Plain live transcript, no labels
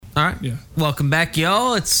All right. Yeah. Welcome back,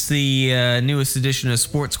 y'all. It's the newest edition of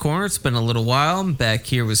Sports Corner. It's been a little while. I'm back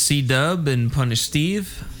here with C-Dub and Punish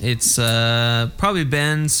Steve. It's probably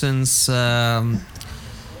been since, was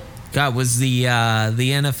the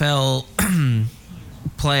NFL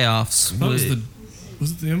playoffs. Was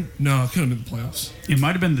it the no? It couldn't have been the playoffs. It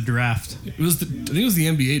might have been the draft. I think it was the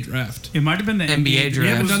NBA draft. It might have been the NBA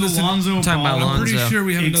draft. It was Done this the Lonzo talking about Ball Lonzo. I'm pretty sure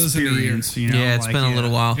we haven't done this in a year. experience. You know, Yeah, it's been a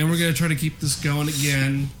little while. And we're gonna try to keep this going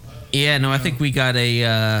again. Yeah, no, I think we got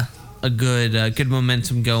a good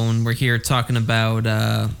momentum going. We're here talking about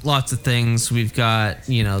lots of things. We've got,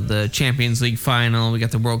 the Champions League final. We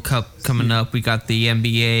got the World Cup coming up. We got the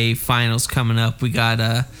NBA finals coming up. We got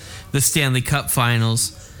the Stanley Cup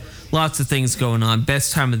finals. Lots of things going on.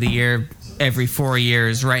 Best time of the year every 4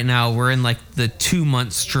 years. Right now, we're in like the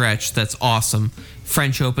 2-month stretch. That's awesome.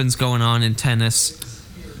 French Open's going on in tennis.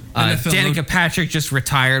 Danica Patrick just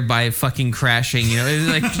retired by fucking crashing. It's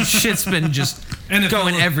like shit's been just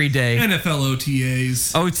going every day. NFL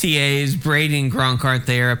OTAs. Brady and Gronk aren't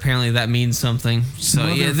there. Apparently that means something. So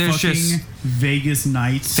yeah, there's just Vegas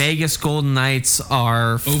Knights. Vegas Golden Knights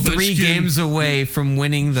are 3 games away from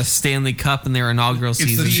winning the Stanley Cup in their inaugural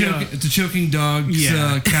season. It's a choking dogs.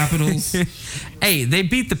 Capitals. Hey, they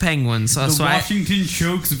beat the Penguins. The Washington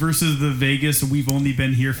Chokes versus the Vegas. We've only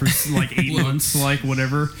been here for like 8 months, like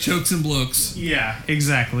whatever. Chokes and blokes. Yeah,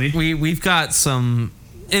 exactly. We've got some,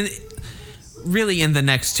 and really in the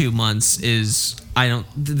next 2 months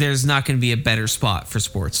there's not going to be a better spot for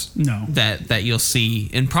sports. No, that you'll see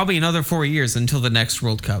in probably another 4 years until the next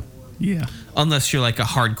World Cup. Yeah, unless you're like a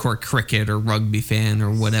hardcore cricket or rugby fan or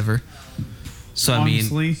whatever. So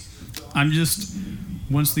honestly, I'm just.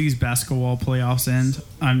 Once these basketball playoffs end,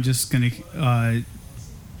 I'm just going to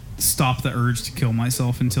stop the urge to kill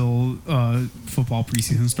myself until football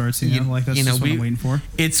preseason starts. That's just what I'm waiting for.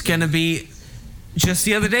 It's going to be just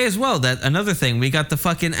the other day as well. That another thing, we got the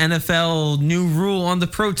fucking NFL new rule on the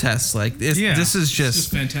protests. Like this is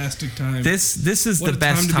just fantastic time. This is the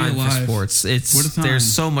best time for sports. There's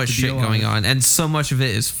so much shit going on, and so much of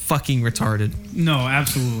it is fucking retarded. No,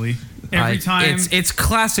 absolutely. Every time it's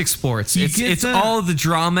classic sports. It's all the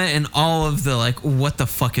drama and all of the like, what the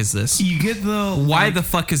fuck is this? You get the why the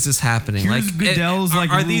fuck is this happening? Like Goodell's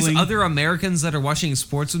are these other Americans that are watching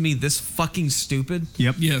sports with me this fucking stupid?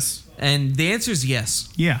 Yep. Yes. And the answer is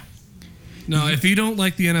yes. Yeah. No, if you don't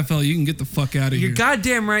like the NFL, you can get the fuck out of here. You're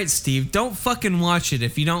goddamn right, Steve. Don't fucking watch it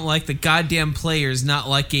if you don't like the goddamn players not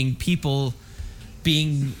liking people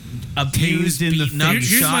being abused, beaten up,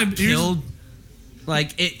 shot, killed.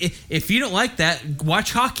 Like, if you don't like that,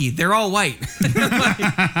 watch hockey. They're all white.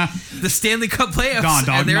 The Stanley Cup playoffs,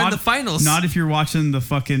 and they're in the finals. Not if you're watching the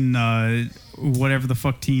fucking whatever the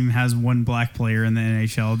fuck team has one black player in the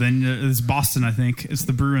NHL. Then it's Boston, I think. It's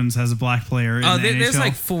the Bruins has a black player in the NHL. There's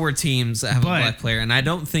like 4 teams that have a black player, and I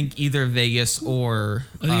don't think either Vegas or...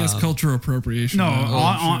 I think it's cultural appropriation.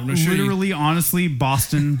 No, literally, honestly,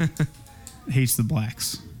 Boston hates the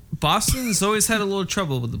blacks. Boston's always had a little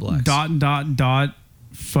trouble with the blacks. ...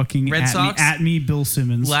 Fucking Red Sox? At me, Bill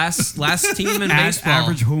Simmons. Last team in baseball.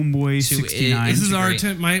 Average homeboy 69. This is our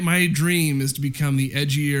attempt. My dream is to become the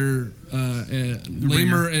edgier,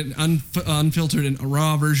 lamer, and unfiltered and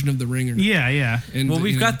raw version of the Ringer. Yeah. And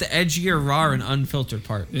we've got the edgier, raw, and unfiltered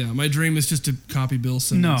part. Yeah, my dream is just to copy Bill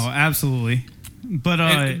Simmons. No, absolutely. But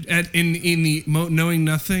in the knowing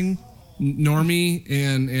nothing, normie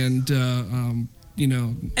and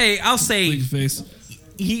Hey, I'll say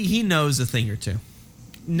he knows a thing or two.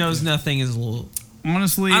 Knows nothing is a little...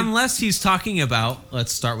 Honestly... Unless he's talking about,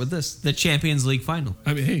 let's start with this, the Champions League final.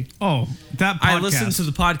 I mean, hey. Oh, that podcast. I listened to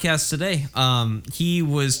the podcast today. He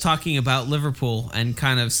was talking about Liverpool and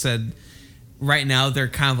kind of said, right now they're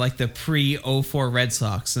kind of like the pre-04 Red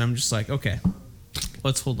Sox. And I'm just like, okay,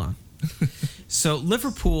 let's hold on. So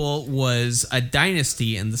Liverpool was a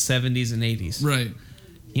dynasty in the 70s and 80s. Right.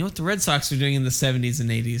 You know what the Red Sox were doing in the 70s and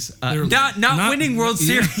 80s? Not winning World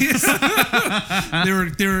Series.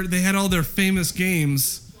 They had all their famous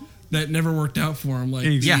games that never worked out for them. Like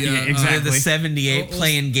exactly. The 78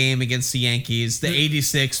 playing game against the Yankees. The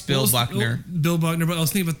 86 Bill Buckner. Bill Buckner. But I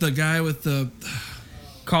was thinking about the guy with the...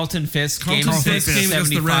 Carlton Fisk. Game Fisk,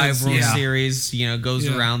 75 World Series. Goes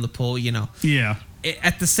around the pole. Yeah.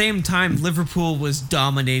 At the same time, Liverpool was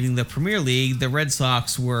dominating the Premier League. The Red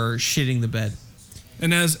Sox were shitting the bed.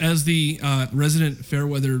 And as the resident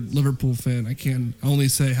fair-weather Liverpool fan, I can only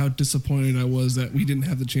say how disappointed I was that we didn't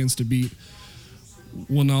have the chance to beat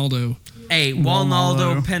Ronaldo. Hey,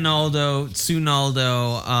 Walnaldo, Penaldo,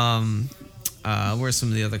 Tsunaldo. Where's some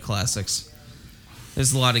of the other classics?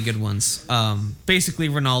 There's a lot of good ones. Basically,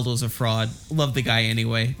 Ronaldo's a fraud. Love the guy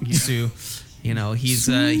anyway. Sue. You know, he's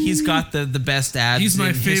got the best abs. He's my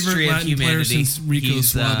in favorite history of Latin humanity. player since Rico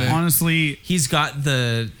Suave. Honestly, he's got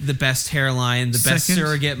the best hairline, the best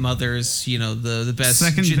surrogate mothers. You know, the best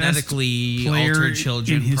genetically altered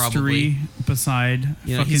children, in history, probably. Beside,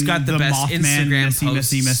 you know, he's got the best Mothman, Instagram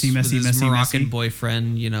posts messy, with his Moroccan messy.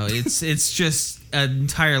 boyfriend. You know, it's just an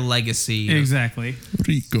entire legacy. Exactly.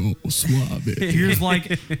 Rico Suave. Here's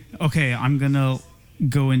like, okay, I'm gonna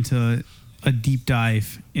go into a deep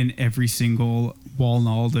dive in every single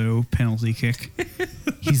Walnaldo penalty kick.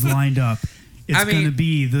 He's lined up. It's going to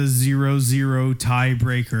be the 0-0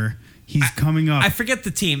 tiebreaker. He's coming up. I forget the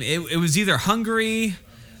team. It was either Hungary,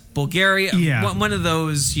 Bulgaria, one of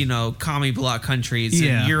those, you know, commie bloc countries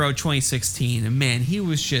in Euro 2016. And man, he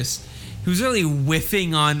was really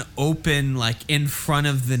whiffing on open, like in front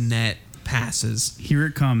of the net passes. Here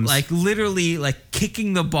it comes. Like literally like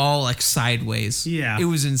kicking the ball like sideways. Yeah. It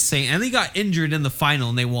was insane. And they got injured in the final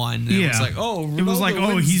and they won. And it was like,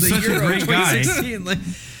 he's such a great guy. Like,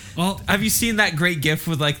 well, have you seen that great gif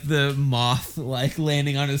with like the moth like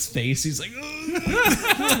landing on his face? He's like,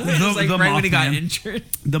 like right when he got injured.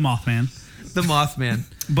 The Mothman. The Mothman.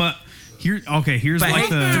 But here's but like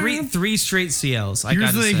the three straight CLs.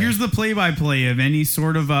 Here's the play-by-play of any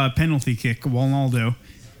sort of penalty kick. Walnaldo.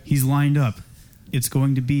 He's lined up. It's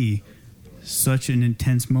going to be such an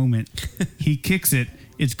intense moment. He kicks it.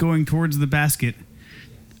 It's going towards the basket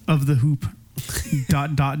of the hoop. ...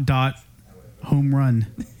 Home run.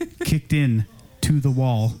 Kicked in to the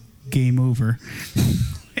wall. Game over.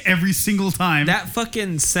 Every single time. That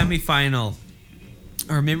fucking semifinal,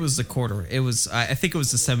 or maybe it was the quarter. It was. I think it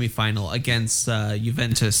was the semifinal against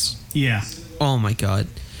Juventus. Yeah. Oh my god.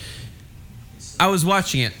 I was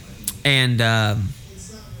watching it, and.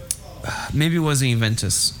 Maybe it wasn't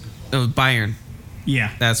Juventus. It was Bayern. Yeah.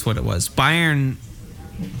 That's what it was. Bayern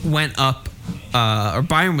went up, or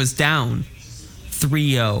Bayern was down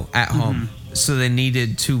 3-0 at home. So they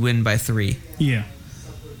needed to win by 3. Yeah.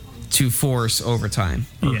 To force overtime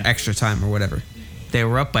or extra time or whatever. They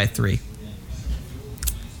were up by 3.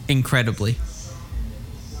 Incredibly.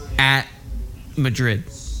 At Madrid.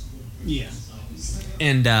 Yeah.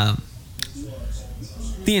 And the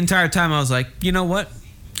entire time I was like, you know what?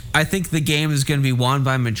 I think the game is going to be won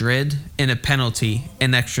by Madrid in a penalty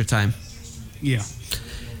in extra time. Yeah.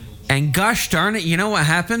 And gosh darn it, you know what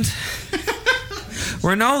happened?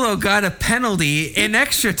 Ronaldo got a penalty in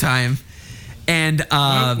extra time. And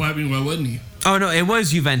why wouldn't he? Oh no, it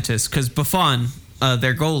was Juventus because Buffon,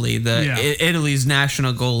 their goalie, Italy's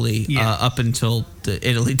national goalie, up until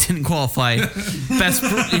Italy didn't qualify. Best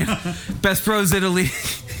pros Italy.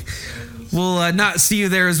 We'll not see you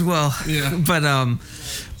there as well. Yeah. But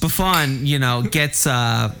Buffon, you know, gets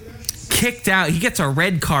kicked out. He gets a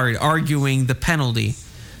red card arguing the penalty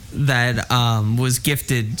that was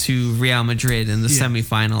gifted to Real Madrid in the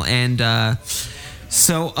semifinal. And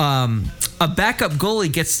so a backup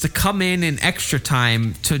goalie gets to come in extra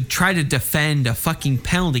time to try to defend a fucking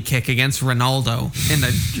penalty kick against Ronaldo in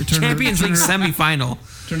the Champions League semifinal.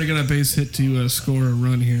 Trying to get a base hit to score a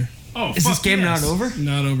run here. Oh, is this game not over?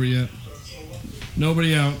 Not over yet.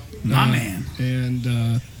 Nobody out. My man. And,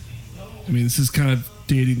 I mean, this is kind of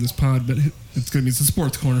dating this pod, but it's a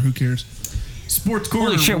sports corner. Who cares? Sports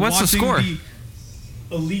corner. Holy shit, what's the score?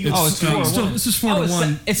 Illegal. It's 4-1. This is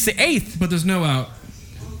 4-1. It's the 8th. But there's no out.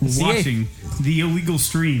 We're watching the illegal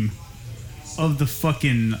stream of the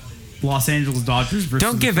fucking Los Angeles Dodgers versus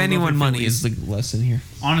Don't give anyone money Phillies. is the lesson here.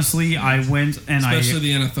 Honestly, I went and Especially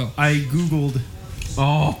the NFL. I Googled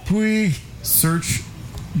search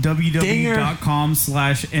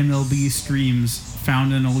www.com/MLB streams,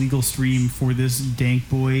 found an illegal stream for this dank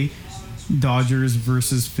boy Dodgers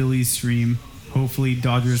versus Phillies stream. Hopefully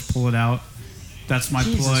Dodgers pull it out. That's my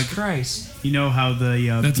Jesus plug. Christ. You know how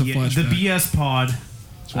the That's a the flashback. BS pod.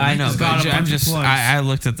 I know. got a bunch of plugs. I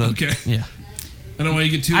looked at the. Okay. Yeah. I don't want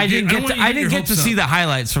you to get too. I didn't get to see the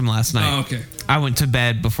highlights from last night. Oh, okay. I went to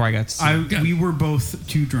bed before I got to see. We were both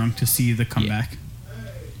too drunk to see the comeback.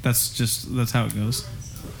 That's how it goes.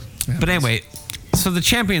 But anyway, so the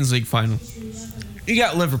Champions League final. You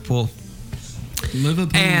got Liverpool.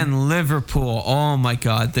 And Liverpool. Oh my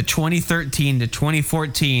God. The 2013 to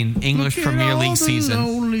 2014 English Premier League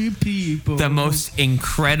season. The most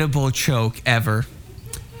incredible choke ever.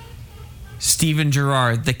 Steven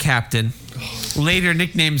Gerrard, the captain, later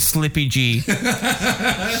nicknamed Slippy G,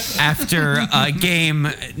 after a game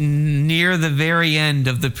near the very end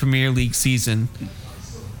of the Premier League season,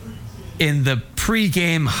 in the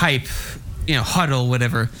pre-game hype, huddle,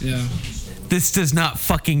 whatever. Yeah. This does not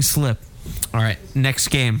fucking slip. All right, next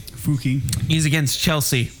game. Fuki. He's against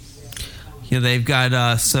Chelsea. they've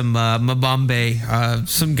got some Mbambe,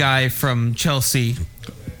 some guy from Chelsea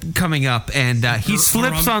coming up, and he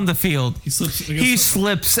slips on the field. He slips. He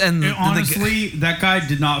slips, and honestly, that guy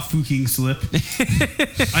did not fucking slip.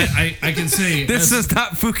 I can say this is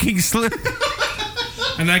not fucking slip.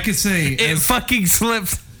 And I can say it fucking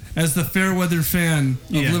slipped. As the fair weather fan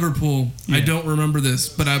of Liverpool, I don't remember this,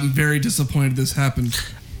 but I'm very disappointed this happened.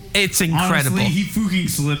 It's incredible. Honestly, he fucking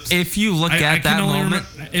slipped. If you look at that moment,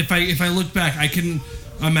 if I look back, I can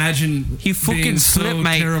imagine he fucking being slipped, so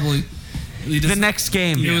mate. Terribly. The next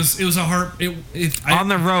game, it was a heart. On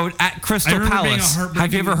the road at Crystal Palace.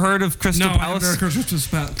 Have you ever heard of Crystal Palace? I've never heard of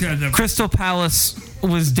Crystal Palace. Crystal Palace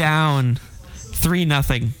was down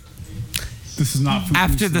 3-0. This is not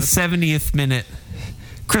after the 70th minute.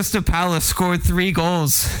 Crystal Palace scored 3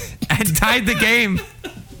 goals and tied the game.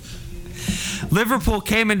 Liverpool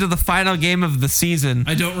came into the final game of the season.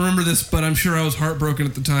 I don't remember this, but I'm sure I was heartbroken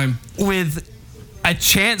at the time. With a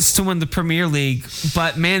chance to win the Premier League,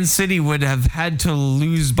 but Man City would have had to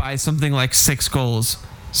lose by something like 6 goals.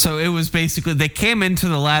 So it was basically, they came into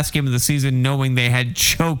the last game of the season knowing they had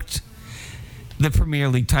choked the Premier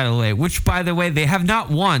League title away, which, by the way, they have not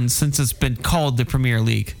won since it's been called the Premier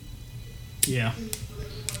League. Yeah.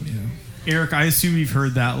 Eric, I assume you've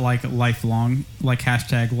heard that lifelong,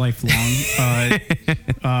 hashtag lifelong,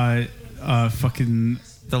 fucking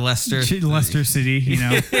the Leicester City,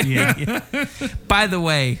 Yeah. By the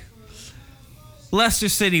way, Leicester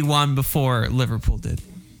City won before Liverpool did.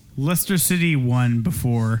 Leicester City won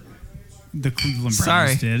before the Cleveland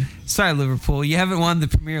Browns did. Sorry, Liverpool. You haven't won the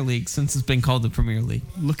Premier League since it's been called the Premier League.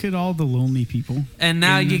 Look at all the lonely people. And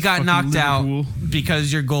now you got knocked out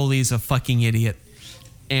because your goalie's a fucking idiot.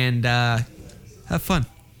 And have fun.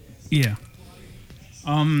 Yeah.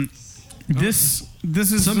 This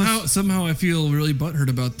is somehow I feel really butthurt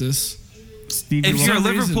about this. Steve, if you're a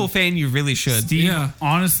Liverpool fan, you really should. Steve,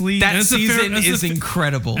 honestly, that season is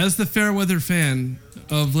incredible. As the fair weather fan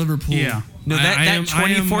of Liverpool, no, that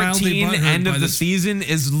 2014 end of the season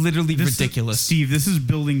is literally ridiculous. Steve, this is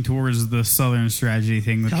building towards the Southern strategy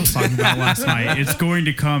thing that I was talking about last night. It's going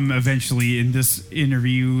to come eventually in this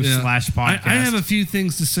interview / podcast. I have a few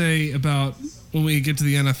things to say about when we get to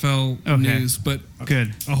the NFL news, but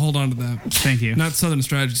good. I'll hold on to that. Thank you. Not Southern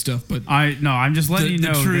strategy stuff, but I'm just letting you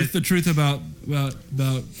know the truth about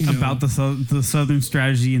the Southern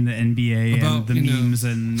strategy and the NBA and the memes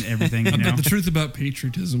and everything. About the truth about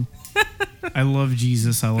patriotism. I love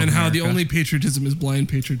Jesus. I love and how America. the only patriotism is blind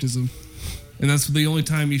patriotism, and that's the only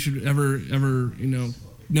time you should ever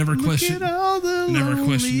never question. Look at all the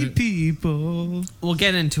lonely people. We'll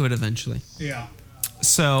get into it eventually. Yeah.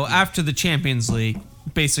 So after the Champions League,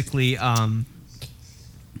 basically,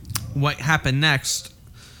 what happened next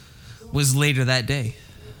was later that day,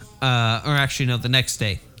 or actually no, the next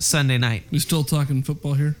day, Sunday night. We still talking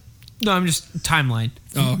football here? No, I'm just timeline.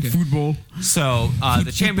 Oh, okay. Football. So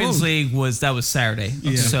the Champions League was Saturday.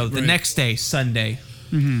 Yeah, so the next day, Sunday,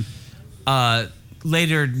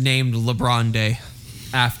 later named LeBron Day,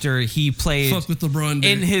 after he played with LeBron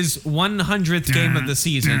Day. in his 100th game of the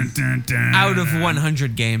season, out of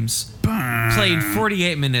 100 games, played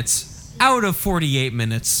 48 minutes, out of 48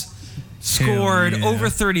 minutes, scored over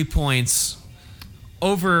 30 points,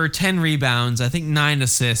 over 10 rebounds, I think 9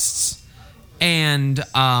 assists. And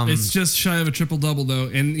it's just shy of a triple-double, though.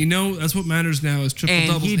 And that's what matters now is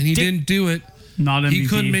triple-doubles. And he didn't do it. Not MVP. He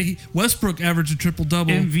couldn't make... Westbrook averaged a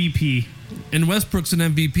triple-double. MVP. And Westbrook's an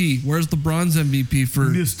MVP. Where's LeBron's MVP for...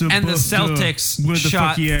 Mr. And Buster, the Celtics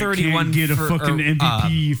shot 31 get a for... fucking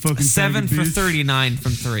MVP, fucking 7 for 39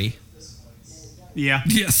 from 3. Yeah.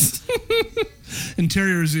 Yes. And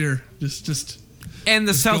Terry Rozier. Just... And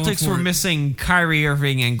the Celtics were missing Kyrie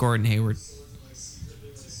Irving and Gordon Hayward.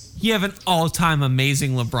 You have an all-time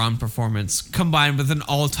amazing LeBron performance combined with an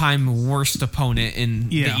all-time worst opponent in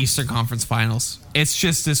the Eastern Conference Finals. It's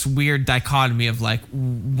just this weird dichotomy of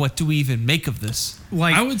what do we even make of this?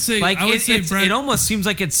 I would say, Brad, it almost seems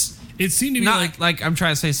like it seemed to be not like I'm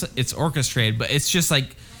trying to say it's orchestrated, but it's just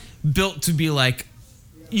built to be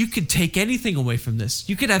you could take anything away from this.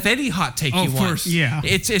 You could have any hot take you want. Of course. Yeah.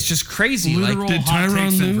 It's just crazy. Literal did hot take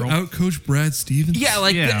Tyronn Lue central. outcoach Brad Stevens? Yeah,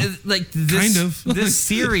 this kind of. This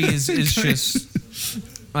series is just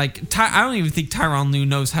I don't even think Tyronn Lue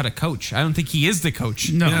knows how to coach. I don't think he is the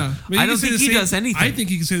coach. No. Yeah. I don't think he does anything. I think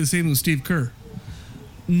you can say the same with Steve Kerr.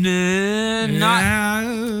 No,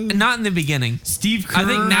 not in the beginning. Steve Kerr. I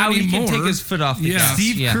think now he can anymore. take his foot off the gas.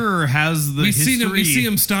 Steve Kerr has the history. We see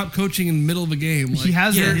him stop coaching in the middle of a game. He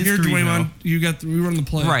has the history, Here, Draymond, we run the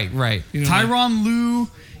play. Right. You know, Tyronn Lue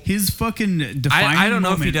his fucking defining I don't know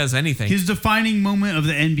moment, if he does anything. His defining moment of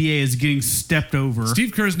the NBA is getting stepped over.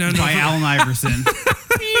 Steve Kerr's now by Allen Iverson.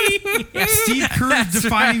 Steve Kerr's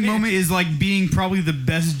defining right. moment is like being probably the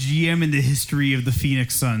best GM in the history of the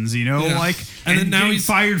Phoenix Suns. You know, Yeah. like And then now getting he's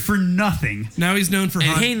fired for nothing. Now he's known for and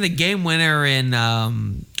hot. hitting the game winner in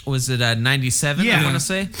was it 97? Yeah. I want to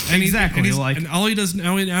say. And Exactly, he's- like- and all he does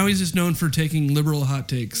now he's just known for taking liberal hot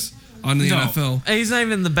takes on the No. NFL. And he's not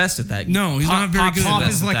even the best at that. No, he's not very good at Pop that.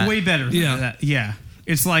 is like that. way better. Yeah. Than that. Yeah.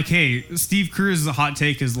 It's like, hey, Steve Kerr's hot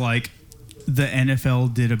take is like the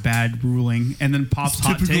NFL did a bad ruling, and then Pop's It's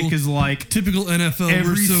hot typical- take is like Typical NFL. We're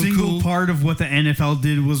every so single cool. part of what the NFL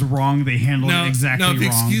did was wrong. They handled it exactly wrong.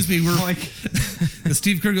 Excuse me, we're like, and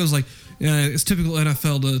Steve Kerr goes like, yeah, it's typical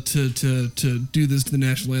NFL to do this to the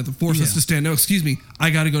national anthem. Force us Yeah. to stand. No, excuse me, I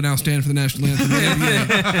got to go now stand for the national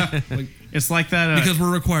anthem. Like, it's like that. because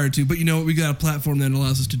we're required to. But you know what? We got a platform that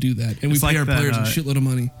allows us to do that, and we It's pay like our that, players a shitload of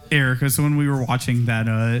money. Erica, so when we were watching that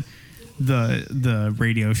the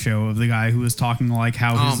radio show of the guy who was talking like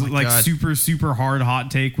how Oh his my like God. super hard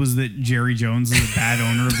hot take was that Jerry Jones is a bad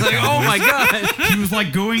owner of the Like, oh Cowboys. my god, He was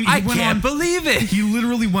like going. He I went can't on, believe it. He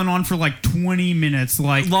literally went on for like 20 minutes.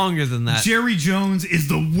 Like Longer than that. Jerry Jones is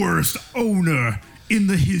the worst owner in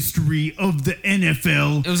the history of the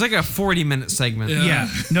NFL. It was like a 40-minute segment. Yeah. Yeah,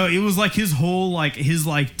 no, it was like his whole like his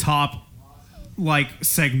like top like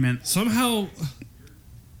segment. Somehow,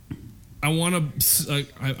 I want to.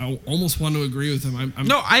 I almost want to agree with him. I'm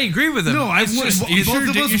No, I agree with him. No, I It's would- just- both you of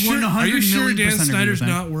sure, us you sure, 100 are you sure million Dan percent agree Snyder's with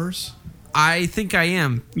him. not worse? I think I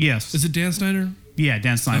am. Yes, Is it Dan Snyder? yeah,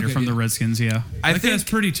 Dan Snyder Okay, from the yeah. Redskins. Yeah, I That think guy's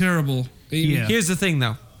pretty terrible. Yeah. Here's the thing,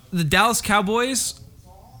 though. The Dallas Cowboys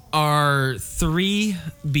are 3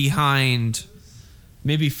 behind,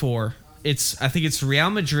 maybe 4. I think it's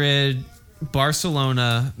Real Madrid,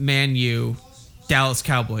 Barcelona, Man U, Dallas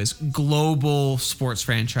Cowboys. Global sports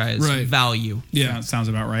franchise Right. value. Yeah. sounds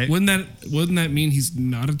about right. Wouldn't that mean he's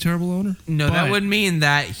not a terrible owner? No, that But- would mean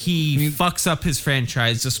that he fucks up his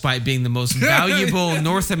franchise despite being the most valuable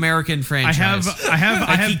North American franchise. I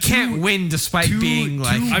have He can't win despite being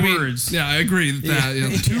like. two words. Yeah, I agree with that.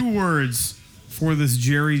 Yeah. 2 words for this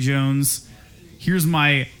Jerry Jones. Here's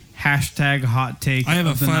my hashtag hot take. I have a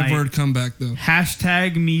of the night. 5-word comeback though.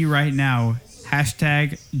 Hashtag me right now.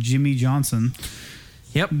 Hashtag Jimmy Johnson.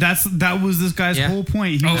 Yep. That was this guy's Yeah. whole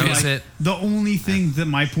point. He Oh, was is like, it? the only thing that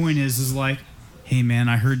my point is like, hey man,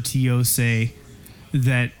 I heard T.O. say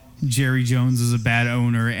that Jerry Jones is a bad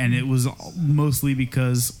owner, and it was mostly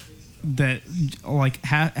because that like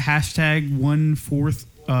hashtag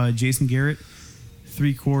 1/4 Jason Garrett,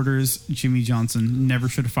 3/4 Jimmy Johnson. Never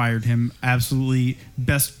should have fired him. Absolutely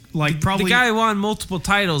best. Like probably The guy won multiple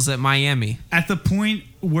titles at Miami. at the point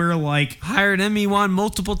where like Hired him, he won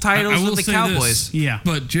multiple titles I will with the say Cowboys. this, yeah.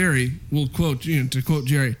 But Jerry will quote to quote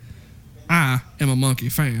Jerry, I am a monkey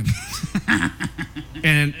fan,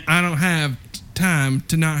 and I don't have time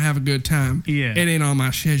to not have a good time. Yeah. It ain't on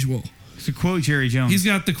my schedule. To quote Jerry Jones. He's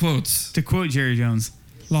got the quotes. To quote Jerry Jones,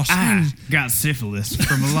 Los I Angeles. got syphilis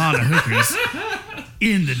from a lot of hookers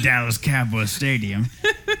in the Dallas Cowboys Stadium.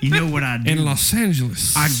 You know what I do? In Los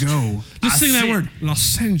Angeles. I go. Just I sing that sit- word.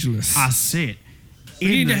 Los Angeles. I sit we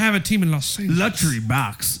in need the to have a team in Los Angeles. luxury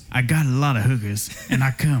box. I got a lot of hookers, and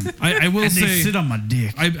I come. I will and they say sit on my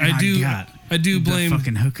dick. I and do- I do the blame-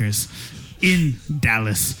 fucking hookers in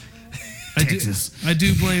Dallas, Texas. I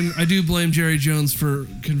do blame Jerry Jones for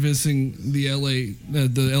convincing the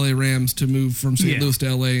LA Rams to move from St. Yeah. Louis to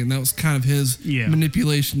LA, and that was kind of his Yeah.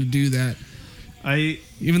 manipulation to do that. I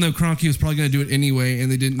Even though Kroenke was probably going to do it anyway,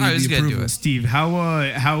 and they didn't I need was the gonna do approval. it. Steve, how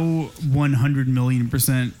 100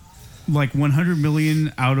 million%, like 100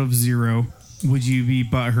 million out of 0, would you be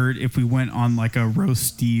butthurt if we went on like a roast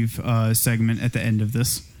Steve segment at the end of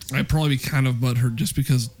this? I'd probably be kind of butthurt just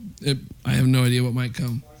because I have no idea what might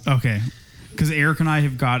come. Okay, because Eric and I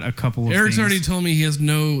have got a couple of Eric's things. already told me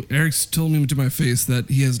Eric's told me to my face that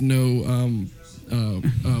he has no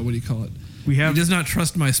what do you call it? We have he does not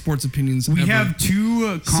trust my sports opinions. we ever. have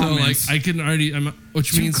 2 comments. So like I can already,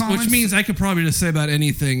 which comments. means I could probably just say about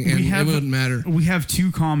anything and it wouldn't matter. We have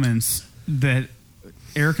 2 comments that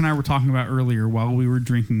Eric and I were talking about earlier while we were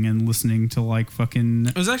drinking and listening to like fucking.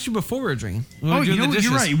 It was actually before we were drinking. We were Oh, doing you know the what? dishes.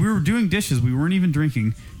 You're right. We were doing dishes. We weren't even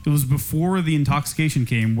drinking. It was before the intoxication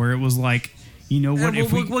came, where it was like, you know what? Yeah,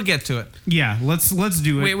 if we'll get to it. yeah, let's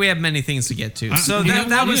do it. We have many things to get to. So you know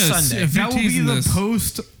that what? was Yes, Sunday. if you're That will be teasing the this.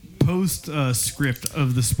 post script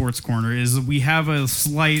of the Sports Corner. Is we have a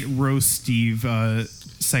slight roast Steve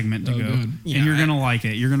segment to Oh, go, good. and Yeah, you're gonna like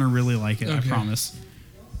it. You're gonna really like it. I Okay. promise.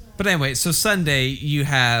 But anyway, so Sunday you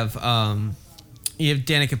have You have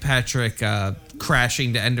Danica Patrick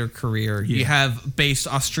crashing to end her career. Yeah. You have based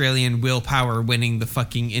Australian Will Power winning the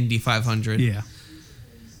fucking Indy 500. Yeah.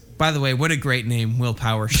 By the way, what a great name, Will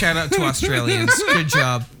Power. Shout out to Australians. Good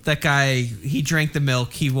job. That guy, he drank the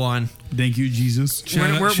milk. He won. Thank you, Jesus.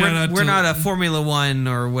 We're not a Formula One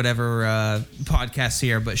or whatever podcast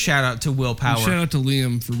here, but shout out to Will Power. Shout out to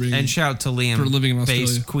Liam for being... And shout out to Liam. For living in Australia.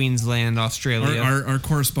 Based Queensland, Australia. Our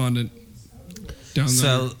correspondent down there.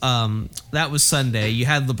 So that was Sunday. You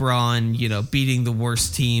had LeBron, beating the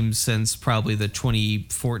worst team since probably the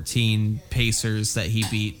 2014 Pacers that he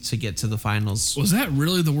beat to get to the finals. Was that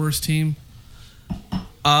really the worst team?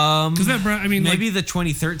 Because maybe the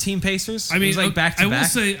 2013 Pacers. I mean, it was back to back. I will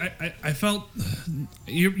say, I felt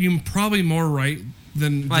you're probably more right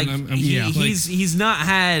than I'm. He's not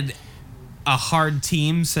had a hard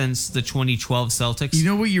team since the 2012 Celtics. You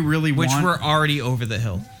know what you really want? Which were already over the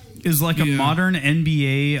hill. Is like a modern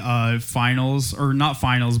NBA finals, or not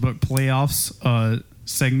finals, but playoffs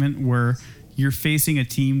segment where you're facing a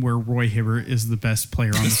team where Roy Hibbert is the best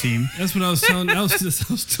player on the team. That's what I was telling. Yeah,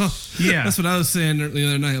 that's what I was saying the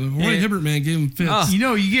other night. Roy Hibbert, man, gave him fits. You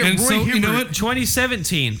get Roy Hibbert. You know what?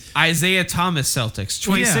 2017, Isaiah Thomas Celtics.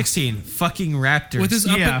 2016, fucking Raptors. With his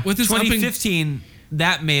 2015.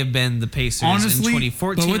 That may have been the Pacers. Honestly, in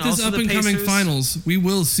 2014. But with this up and coming finals, we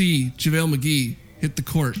will see JaVale McGee hit the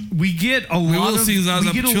court. We get a lot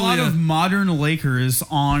of modern Lakers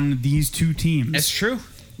on these two teams. It's true.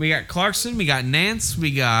 We got Clarkson, we got Nance,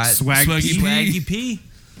 we got Swaggy P.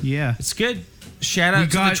 Yeah, it's good. Shout out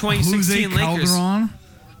to the 2016 Jose Lakers. Calderon.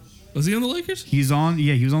 Was he on the Lakers? He was on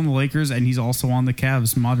the Lakers, and he's also on the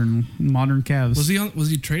Cavs, modern Cavs. Was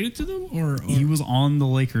he traded to them, or he was on the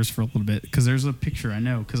Lakers for a little bit? Because there's a picture I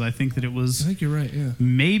know. Because I think that it was. I think you're right. Yeah.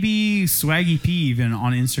 Maybe Swaggy P even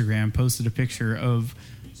on Instagram posted a picture of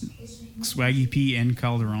Swaggy P and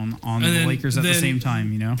Calderon on the Lakers at the same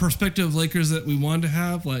time. Prospective Lakers that we wanted to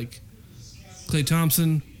have, like Klay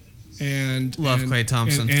Thompson and Klay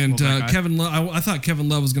Thompson and Kevin Love. I thought Kevin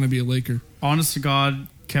Love was going to be a Laker. Honest to God,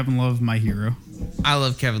 Kevin Love, my hero. I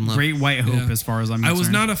love Kevin Love. Great white hope, as far as I'm concerned. I was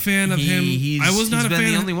not a fan of him. He's been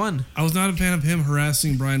the only one. I was not a fan of him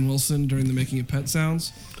harassing Brian Wilson during the Making It Pet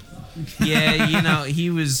sounds. Yeah, he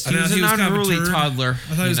was an unruly toddler.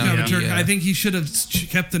 I thought he was kind of a turd. I think he should have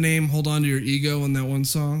kept the name "Hold On to Your Ego" in that one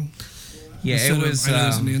song. Yeah, it was. I know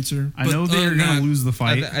there's an answer. I know they're going to lose the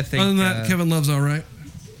fight. I think. Other than that, Kevin Love's all right.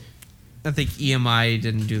 I think EMI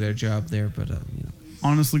didn't do their job there, but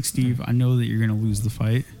honestly, Steve, I know that you're going to lose the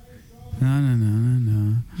fight. No.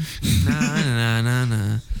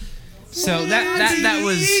 Nah. So that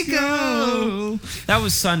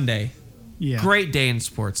was Sunday. Yeah. Great day in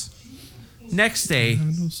sports. Next day,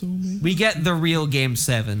 we get the real Game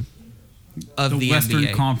 7 of the Western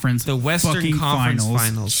NBA. Conference. The Western Conference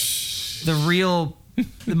Finals.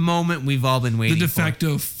 The moment we've all been waiting for. The de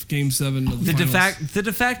facto Game 7 of the finals. The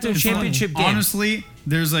de facto championship game. Honestly,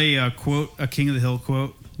 there's a quote, a King of the Hill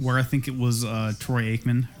quote, where I think it was Troy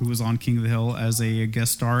Aikman, who was on King of the Hill as a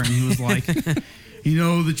guest star, and he was like,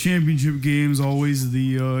 the championship game's always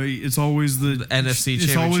it's always the NFC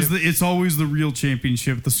championship. It's always the real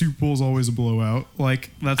championship. The Super Bowl's always a blowout. Like,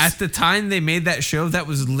 that's at the time they made that show, that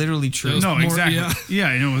was literally true. Exactly.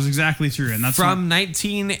 Yeah, it was exactly true, and that's from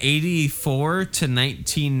 1984 to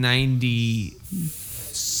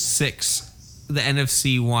 1996. The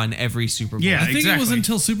NFC won every Super Bowl. Yeah, I think it was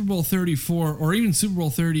until Super Bowl 34 or even Super Bowl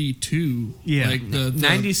 32. Yeah, like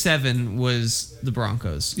 97 was the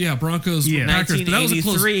Broncos. Yeah, Broncos. Yeah, Packers.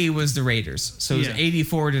 1983 was the Raiders. So it was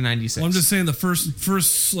 84 to 96. Well, I'm just saying the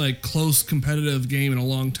first like close competitive game in a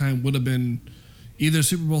long time would have been either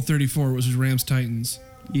Super Bowl 34, which was Rams Titans.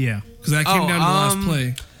 Yeah, because that came down to the last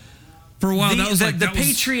play. For a while, the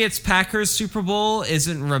Patriots-Packers Super Bowl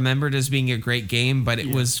isn't remembered as being a great game, but it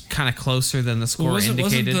was kind of closer than the score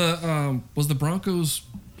indicated. Was the Broncos...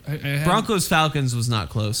 Broncos-Falcons was not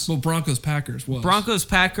close. Well, Broncos-Packers was.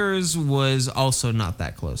 Broncos-Packers was also not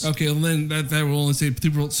that close. Okay, well then that will only say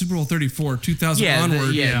Super Bowl 34, 2000 onward,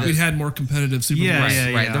 we had more competitive Super Bowls.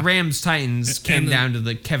 Right. The Rams-Titans came down to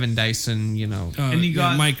the Kevin Dyson, and you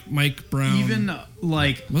got Mike Brown. Even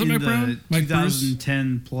like was it Mike Brown?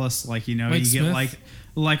 2010 plus, like, you Mike get Smith?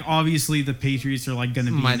 like obviously the Patriots are like going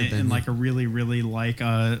to be in like a really, really like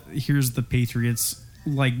here's the Patriots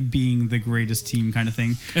like being the greatest team kind of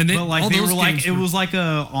thing. And but like they were like it was like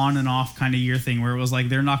a on and off kind of year thing where it was like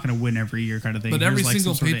they're not going to win every year kind of thing. But every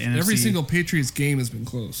single Patriots game has been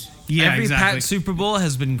close. Yeah, every exactly. Super Bowl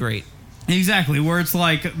has been great. Exactly, where it's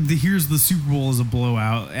like here's the Super Bowl as a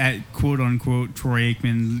blowout at quote unquote Troy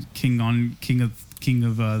Aikman king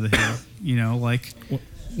of the hill. Like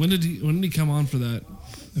when did he come on for that?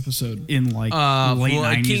 episode? in like late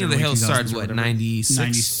 90s. King of the early Hill 2000s started or what, whatever. 96?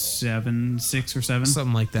 97, 6 or 7.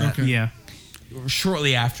 Something like that. Okay. Yeah.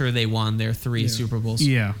 Shortly after they won their 3 Super Bowls.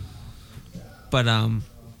 Yeah. But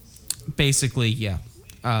basically, yeah.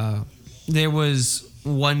 There was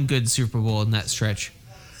one good Super Bowl in that stretch.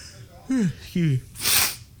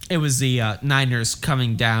 It was the Niners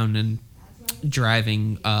coming down and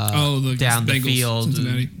driving down the Bengals, field.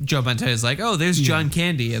 Cincinnati. Joe Montana's like, oh, there's John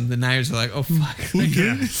Candy. And the Niners are like, oh, fuck.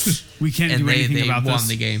 Yeah. We can't And do anything they about won this.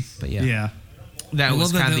 the game. But yeah, Yeah. that I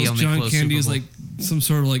was love kind of the that only John close Candy Super is Bowl. like some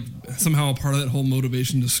sort of like somehow a part of that whole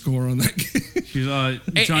motivation to score on that game. She's, John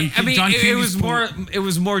John it was Candy's it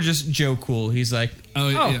was more just Joe Cool. He's like, Oh,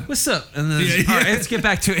 yeah. what's up? And then, Yeah, all right, yeah. let's get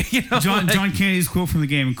back to it. You know, John like- Candy's quote from the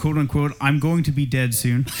game, quote unquote, "I'm going to be dead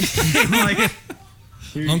soon." Like,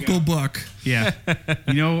 Uncle Buck. yeah.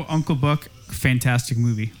 You know, Uncle Buck, fantastic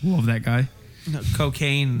movie. Love that guy.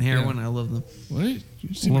 cocaine and heroin. Yeah. I love them. What?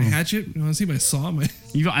 You see Love my 'em. hatchet? You want to see my saw?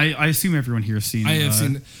 I assume everyone here has seen. I have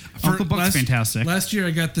seen. Uncle Buck's fantastic. Last year,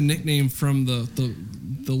 I got the nickname from the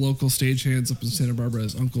local stagehands up in Santa Barbara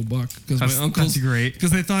as Uncle Buck because That's- my uncles that's great.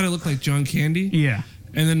 because they thought it looked like John Candy. Yeah,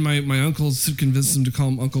 And then my uncles convinced him to call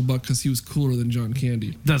him Uncle Buck because he was cooler than John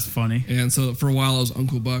Candy. that's funny. And so for a while, I was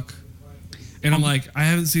Uncle Buck. And I'm like, I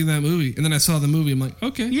haven't seen that movie. And then I saw the movie. I'm like,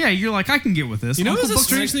 okay. Yeah, you're like, I can get with this. You know Uncle what's the Buck's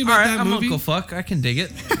strange thing All about right, that I'm movie? Uncle Fuck. I can dig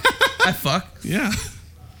it. I fuck. Yeah.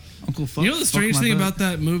 Uncle Fuck. You know the strange thing about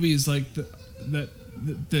that movie is like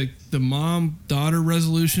the mom daughter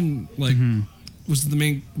resolution like was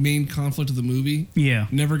the main conflict of the movie. Yeah,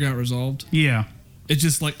 Never got resolved. yeah. It's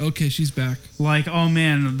just like, okay, she's back. Like, oh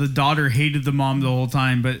man, the daughter hated the mom the whole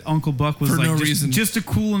time, but Uncle Buck was For like no reason. just a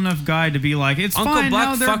cool enough guy to be like, it's Uncle fine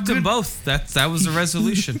now. Buck They're fucked good. them both. That was the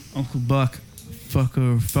resolution. Uncle Buck,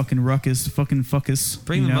 fucking ruckus, fucking fuckus.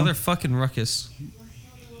 Bring you the know? motherfucking ruckus.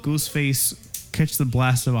 Ghostface, catch the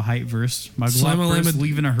blast of a hype verse. My Slam Glock a verse, lemon-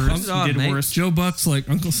 leaving a Pump hearse. it on, You did mate. worse. Joe Buck's like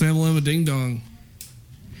Uncle Sam Lama Ding Dong.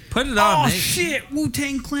 Put it on, Oh mate. shit!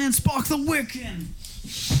 Wu-Tang Clan, Spock the Wiccan.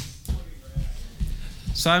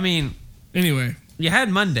 So I mean, Anyway, you had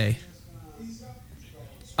Monday.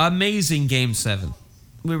 Amazing Game 7.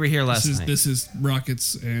 We were here last night. this is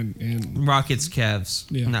Rockets and Rockets, Cavs.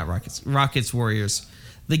 Yeah. Not Rockets. Rockets, Warriors.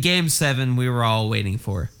 The Game 7 we were all waiting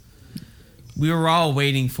for. We were all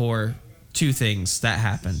waiting for two things that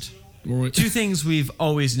happened. Two things we've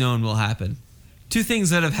always known will happen. Two things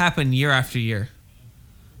that have happened year after year.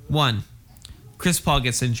 One, Chris Paul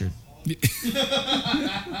gets injured.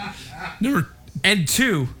 Number And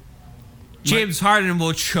two, James Harden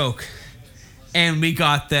will choke. And we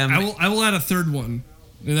got them. I will add a third one,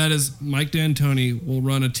 and that is Mike D'Antoni will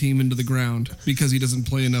run a team into the ground because he doesn't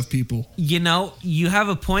play enough people. You know, you have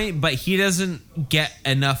a point, but he doesn't get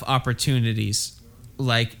enough opportunities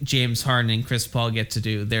like James Harden and Chris Paul get to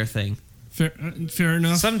do their thing. Fair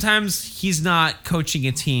enough. Sometimes he's not coaching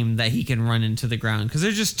a team that he can run into the ground because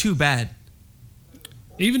they're just too bad.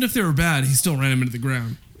 Even if they were bad, he still ran them into the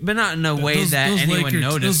ground. But not in a way that anyone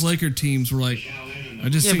noticed. Those Laker teams were like, I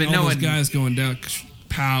just Yeah, see but all no those one- guys going down.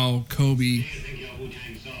 Powell, Kobe.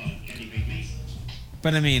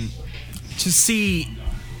 But I mean, to see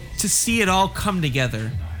it all come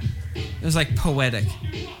together, it was like poetic.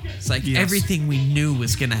 It's like Yes. everything we knew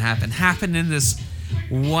was gonna happen in this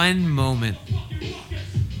one moment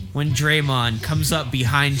when Draymond comes up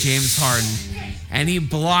behind James Harden and he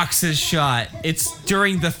blocks his shot. It's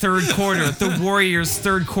during the third quarter, the Warriors'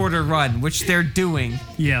 third quarter run, which they're doing.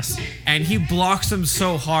 Yes. And he blocks him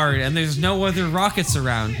so hard, and there's no other Rockets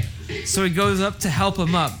around. So he goes up to help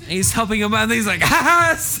him up. And he's helping him out, and he's like,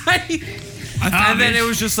 ha ha! And then it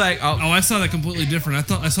was just like, oh, I saw that completely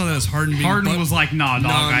different. I saw that as Harden being Harden was like, nah,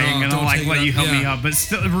 dog, I ain't don't gonna like take let it you up. help me Yeah. up. But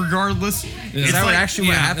still, regardless, Yeah. it's is that what like- actually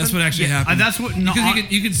what happened? That's what actually happened. that's what. No,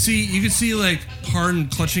 Because you could see like Harden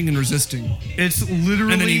clutching and resisting, it's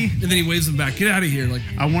literally. and then he waves him back. Get out of here! Like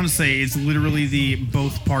I want to say it's literally the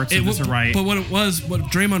both parts of this are right. But what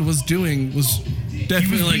Draymond was doing was He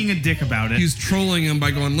definitely was like being a dick about it. he was trolling him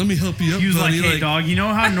by going, "Let me help you up." He was like, buddy." "Hey, dog, you know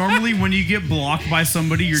how normally when you get blocked by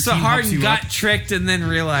somebody, your so team helps Harden you got up." tricked and then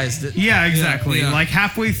realized it. Yeah, exactly. Yeah. Like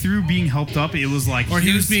halfway through being helped up, it was like, or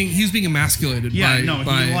he was being emasculated. yeah, by, no,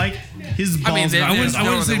 by, he like his balls. I mean, got I there's wouldn't, no I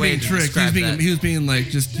wouldn't say other way being to tricked. describe that. He was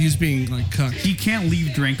being like cucked. He can't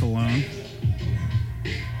leave drink alone.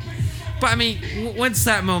 But I mean, once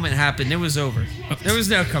that moment happened, it was over. There was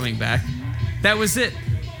no coming back. That was it.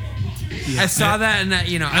 I saw that, and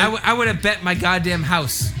I would have bet my goddamn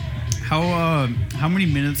house. How many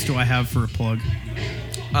minutes do I have for a plug?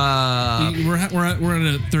 We're at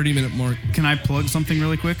a 30-minute mark. Can I plug something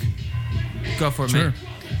really quick? Go for it, Sure.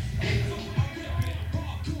 mate.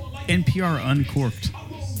 NPR Uncorked.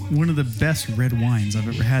 one of the best red wines I've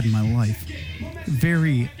ever had in my life.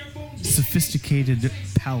 Very sophisticated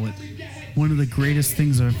palate. One of the greatest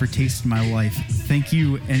things I've ever tasted in my life. Thank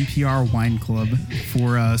you, NPR Wine Club,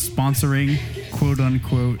 for sponsoring, quote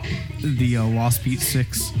unquote, the Lost Beat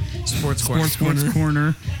 6 Sports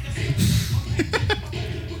Corner.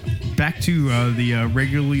 Back to the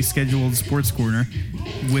regularly scheduled Sports Corner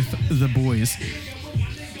with the boys.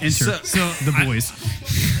 Enter the boys.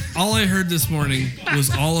 All I heard this morning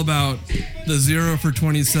was all about the 0 for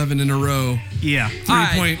 27 in a row. Yeah.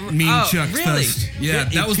 3-point mean chucks really? fest. Yeah,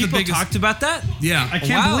 that was the people biggest. talked about that? Yeah, I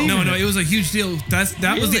can't believe No, it. it was a huge deal.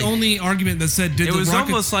 That was the Really? only argument that said did It the was Rockets.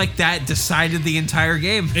 almost like that decided the entire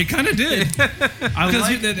game. It kind of did.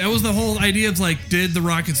 Because that was the whole idea of like, did the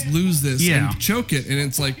Rockets lose this and choke it? And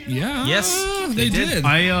it's like, yeah, Yes, they did.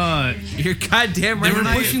 You're goddamn They right. were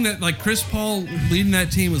pushing that, like Chris Paul leading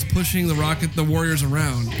that team was pushing the Warriors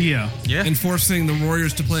around. Yeah. And forcing the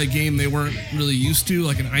Warriors to play a game they weren't really used to,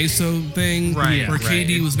 like an ISO thing, Right, where right.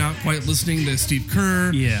 KD was not quite listening to Steve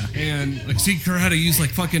Kerr. Yeah. And like Steve Kerr had to use like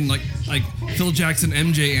fucking like Phil Jackson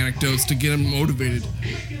MJ anecdotes to get him motivated.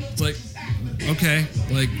 It's like, okay,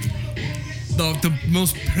 like the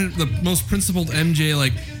most principled MJ,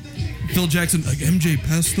 like Phil Jackson, like MJ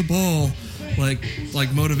pass the ball,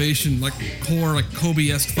 like motivation, like core, like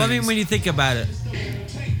Kobe-esque things. Well, I mean, when you think about it,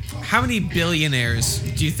 how many billionaires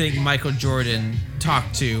do you think Michael Jordan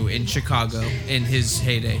talked to in Chicago in his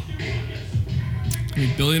heyday? I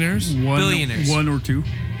mean, billionaires? Billionaires. One or two.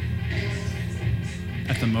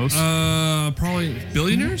 At the most. Probably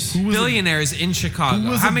billionaires. Who was Billionaires in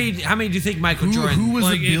Chicago. How many do you think Michael Jordan? who was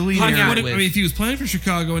Like, a it- billionaire? hung out I with? mean, if he was playing for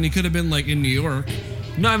Chicago and he could have been like in New York,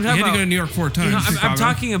 No, I'm he talking had to about. go to New York 4 times. No, I'm Chicago.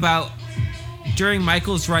 talking about during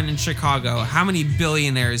Michael's run in Chicago. How many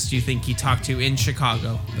billionaires do you think he talked to in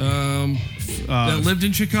Chicago? That lived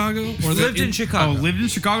in Chicago or Lived in Chicago. lived in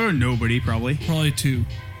Chicago? Nobody, probably. Probably 2.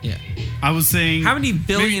 Yeah. I was saying How many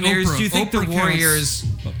billionaires Oprah. do you think Oprah the Warriors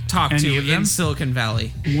talked Any to of them? in Silicon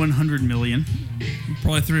Valley? 100 million.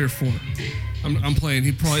 Probably 3 or 4. I'm playing.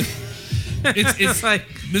 He probably. It's like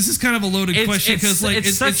this is kind of a loaded question because like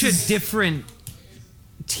it's such a just- different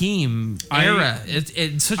team era.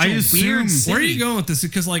 It's such I a assume- weird city. Where are you going with this?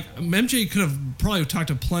 Because like MJ could have probably talked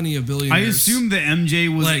to plenty of I billionaires. assume that MJ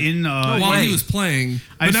was like, in while way. he was playing,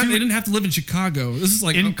 I but assume- they didn't have to live in Chicago. This is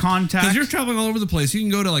like in contact. because you're traveling all over the place. You can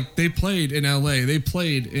go to like they played in L.A., they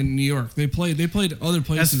played in New York, they played other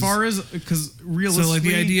places. As far as because realistically, so like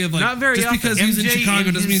the idea of like Not very just often. because he's in MJ Chicago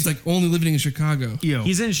in doesn't mean he's like only living in Chicago. yo,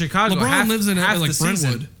 He's in Chicago. LeBron lives in half like the season.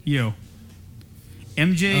 Brentwood. yo,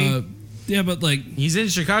 MJ. Yeah, but like He's in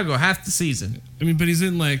Chicago half the season. I mean, but he's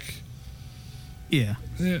in like. yeah.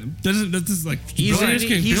 Doesn't this is like He's billionaires in-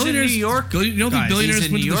 can't- he's in billionaires- New York. You don't think Guys, billionaires he's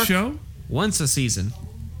in went to New the York. show? Once a season.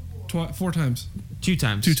 4 times. 2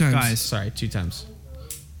 times. 2 times. Guys. Sorry, 2 times.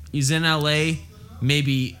 He's in LA.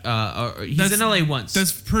 Maybe or he's That's- in LA once.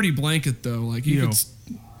 That's pretty blanket though. Like you Yo. could.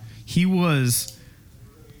 He was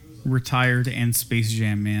retired and Space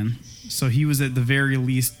Jam man, so he was at the very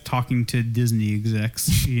least talking to Disney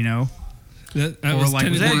execs, you know, That or was like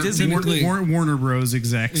technically- Warner Bros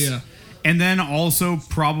execs. Yeah. And then also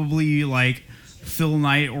probably like Phil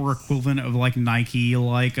Knight or equivalent of like Nike,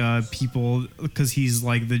 like people, because he's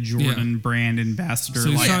like the Jordan brand ambassador. So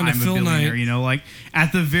he's like talking I'm to a Phil billionaire, Knight. you know, like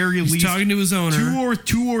at the very He's least talking to his owner.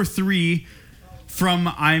 two or three from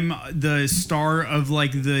I'm the star of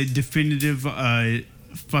like the definitive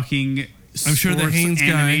fucking I'm sure the sports Haynes guy-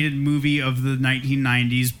 animated movie of the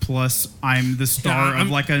 1990s, plus I'm the star Yeah, of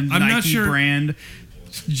like a I'm not Nike sure- brand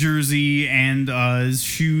jersey and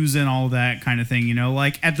shoes and all that kind of thing, you know,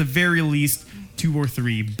 like at the very least 2 or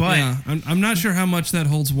 3. But Yeah, I'm not sure how much that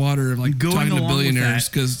holds water. Like Going talking to along with billionaires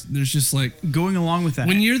that- because there's just like going along with that,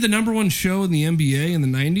 when you're the number one show in the NBA in the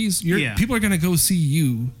 90s, Yeah. people are gonna go see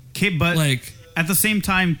you. but Like at the same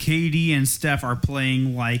time, KD and Steph are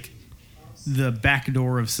playing like the back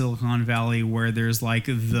door of Silicon Valley, where there's like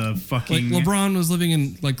the fucking Like LeBron was living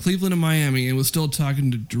in like Cleveland and Miami and was still talking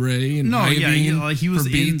to Dre and Ivy he was for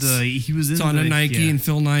in beats. he was in on the a Nike yeah. and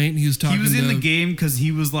Phil Knight. And he was talking. He was in to the game because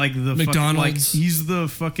he was like the McDonald's. he's the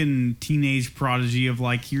fucking teenage prodigy of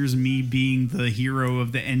like, here's me being the hero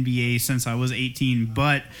of the NBA since I was 18.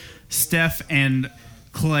 But Steph and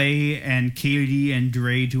Clay and KD and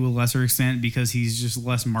Dre to a lesser extent, because he's just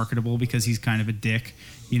less marketable because he's kind of a dick,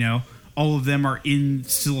 you know. All of them are in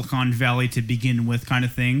Silicon Valley to begin with, kind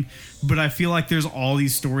of thing. But I feel like there's all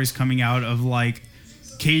these stories coming out of like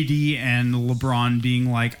KD and LeBron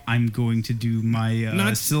being like, I'm going to do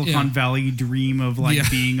my Silicon Valley dream of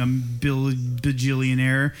being a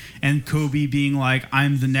bajillionaire, and Kobe being like,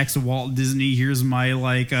 I'm the next Walt Disney. Here's my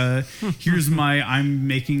I'm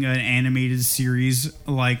making an animated series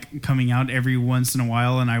coming out every once in a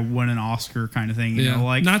while, and I won an Oscar kind of thing. You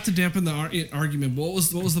know, not to dampen the argument. What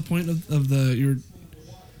was the point of the your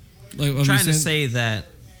trying to say that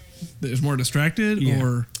there's more distracted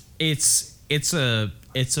or it's a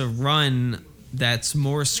run that's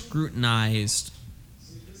more scrutinized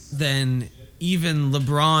than even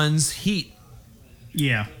LeBron's Heat.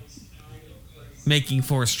 Yeah. Making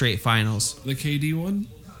 4 straight finals. The KD one?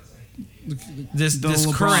 This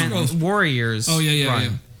current Warriors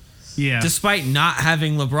run. Yeah. Despite not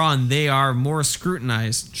having LeBron, they are more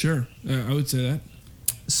scrutinized. Sure. I would say that.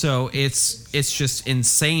 So it's just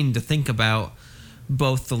insane to think about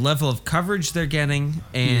both the level of coverage they're getting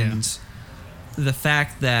and the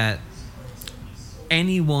fact that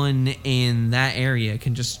anyone in that area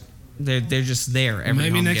can just they're just there every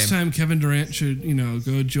Maybe home next game. time Kevin Durant should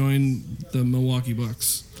go join the Milwaukee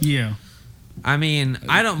Bucks. Yeah. I mean,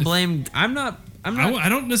 I don't blame. I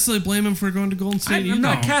don't necessarily blame him for going to Golden State. I'm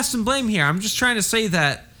not casting blame here. I'm just trying to say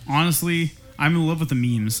that honestly, I'm in love with the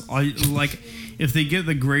memes. If they get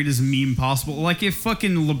the greatest meme possible, if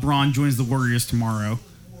fucking LeBron joins the Warriors tomorrow,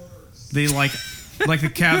 they the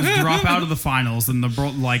Cavs drop out of the finals, and the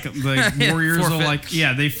Warriors are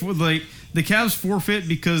the Cavs forfeit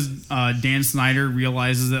because Dan Snyder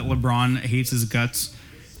realizes that LeBron hates his guts,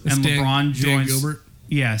 and LeBron joins. Dan Gilbert.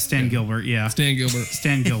 Yeah, Stan Gilbert. Yeah, Stan Gilbert.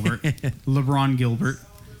 Stan Gilbert. LeBron Gilbert.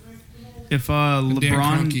 If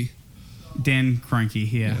LeBron. Dan Kroenke,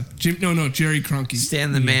 yeah. Jerry Kroenke.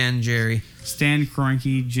 Stan the man, Jerry. Stan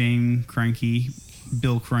Kroenke, Jane Kroenke,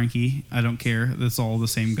 Bill Kroenke. I don't care. That's all the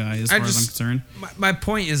same guy as far as I'm concerned. My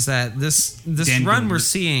point is that this run we're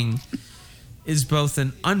seeing is both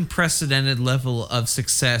an unprecedented level of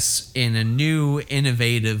success in a new,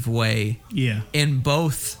 innovative way. Yeah. In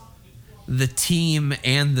both the team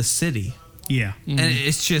and the city. Yeah. Mm-hmm. And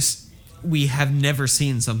it's just, we have never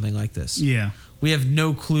seen something like this. Yeah. We have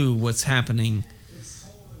no clue what's happening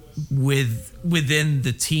within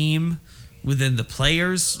the team, within the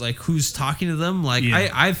players, who's talking to them.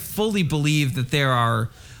 I fully believe that there are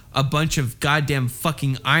a bunch of goddamn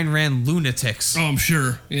fucking Ayn Rand lunatics. Oh, I'm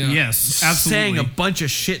sure. Yeah. Yes, absolutely. Saying a bunch of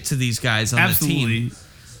shit to these guys on the team.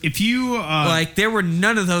 If you there were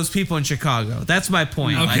none of those people in Chicago. That's my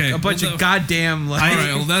point. Okay. A bunch of goddamn. All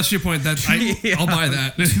right. Well, that's your point. I'll buy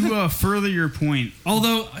that. To further your point,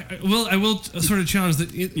 although I will sort of challenge that.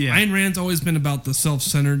 Ayn Rand's always been about the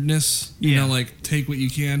self-centeredness. You know, take what you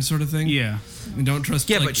can, sort of thing. Yeah. And don't trust.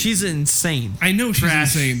 Yeah, but she's insane. I know she's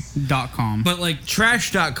insane. Trash.com. But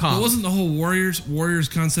trash.com. But wasn't the whole Warriors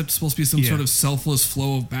concept supposed to be some sort of self-less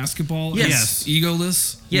flow of basketball? Yes.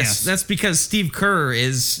 Egoless? Yes. That's because Steve Kerr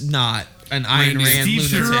is not an Ayn Rand Steve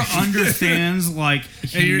lunatic. Kerr understands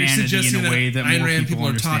humanity in a way that Ayn more Rand people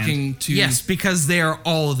understand. Are talking to. Yes, because they are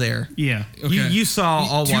all there. Yeah. Okay. You saw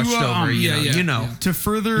all watched over. You know. To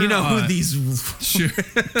further, who these. Sure.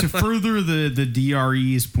 To further the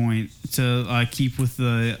D.R.E's point, to keep with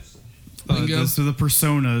the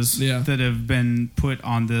personas that have been put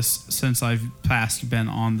on this since I've been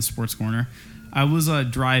on the Sports Corner. I was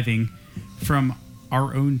driving from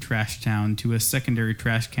our own trash town to a secondary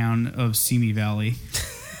trash town of Simi Valley,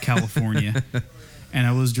 California. And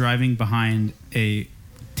I was driving behind a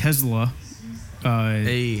Tesla,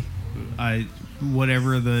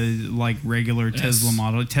 whatever the regular Tesla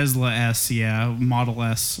model, Tesla S, Model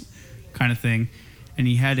S kind of thing. And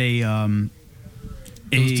he had a goes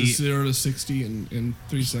to 0 to 60 in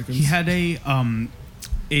 3 seconds. He had a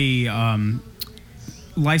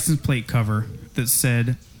license plate cover that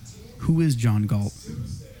said, "Who is John Galt?"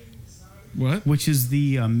 What? Which is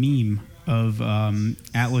the meme of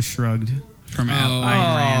Atlas Shrugged from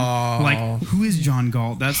Ayn Rand. Who is John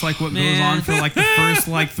Galt? That's what goes on for the first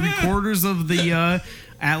 3/4 of the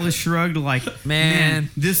Atlas Shrugged.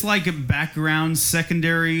 This background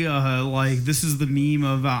secondary. This is the meme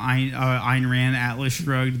of Ayn Rand. Atlas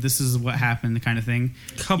Shrugged. This is what happened, kind of thing.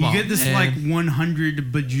 Come on, you get this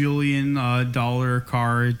 $100 bajillion dollar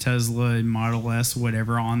car, Tesla Model S,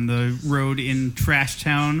 whatever, on the road in Trash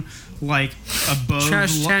Town, above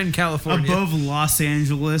Trash Town, California, above Los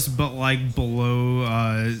Angeles, but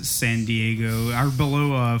below San Diego, or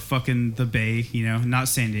below fucking the Bay. Not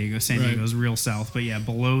San Diego. San Diego's real south, but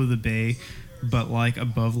below the Bay, but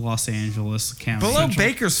above Los Angeles County. Below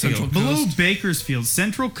Bakersfield. Below Bakersfield.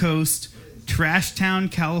 Central Coast, Trash Town,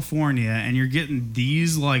 California, and you're getting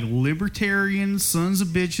these like libertarian sons of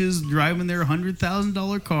bitches driving their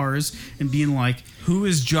 $100,000 cars and being like, Who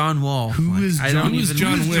is John Wall? Who is John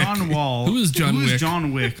Wall? Who is John Wick?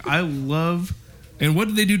 John Wick? I love And what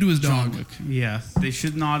did they do to his John dog? Wick. Yeah, they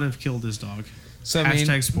should not have killed his dog. So, I mean,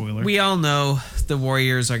 Hashtag spoiler. we all know the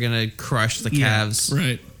Warriors are going to crush the Cavs.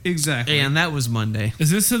 Right. Exactly. And that was Monday. Is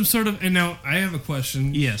this some sort of... And now, I have a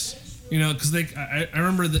question. Yes. You know, because I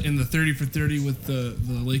remember in the 30 for 30 with the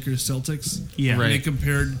Lakers Celtics, Yeah. Right. they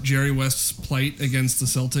compared Jerry West's plight against the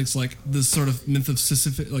Celtics, like this sort of myth of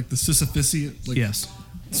Sisyphus, like the Sisyphus, like Yes.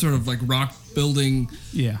 sort of like rock building,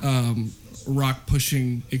 Yeah. rock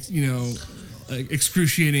pushing, like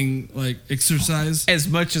excruciating like exercise. As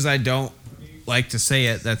much as I don't like to say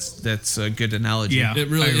it, that's a good analogy. Yeah. It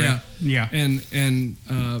really, I agree. yeah. And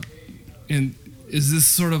is this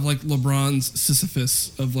sort of like LeBron's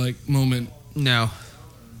Sisyphus of like moment? No.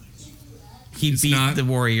 He It's beat not? the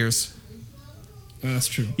Warriors. That's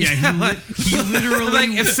true. Yeah, he literally... Like,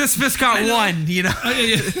 if Sisyphus got one, you know.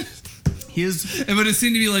 his... But it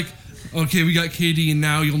seemed to be like, okay, we got KD, and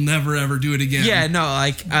now you'll never ever do it again. Yeah, no,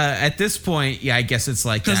 like, at this point, yeah, I guess it's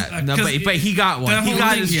like 'Cause, that. No, 'cause but he got one. that He whole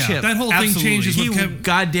got thing- his yeah, chip. That whole Absolutely. thing changes He with Kevin.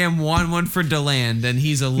 goddamn won one for DeLand, and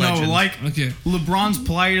he's a legend. No, like, Okay. LeBron's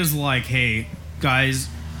plight is like, hey, guys,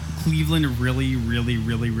 Cleveland really, really,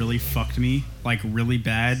 really, really fucked me, like, really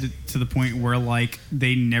bad, to the point where, like,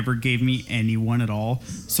 they never gave me anyone at all.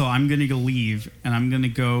 So I'm going to go leave, and I'm going to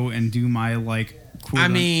go and do my, like,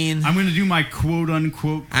 I'm going to do my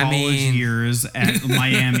quote-unquote college years at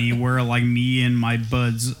Miami, where, like, me and my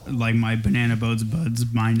buds, like, my Banana Boats buds,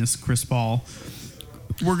 minus Chris Paul,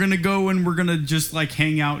 we're going to go and we're going to just like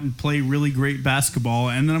hang out and play really great basketball.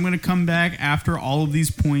 And then I'm going to come back after all of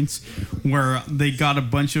these points where they got a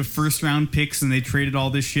bunch of first round picks and they traded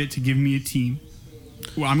all this shit to give me a team.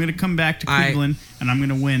 Well, I'm going to come back to Cleveland and I'm going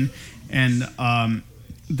to win. And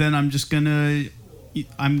then I'm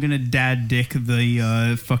going to dad dick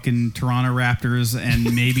the fucking Toronto Raptors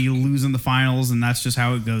and maybe lose in the finals, and that's just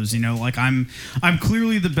how it goes, you know. Like I'm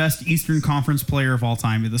clearly the best Eastern Conference player of all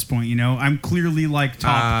time at this point, you know. I'm clearly like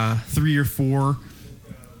top 3 or 4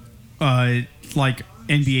 like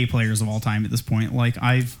NBA players of all time at this point. Like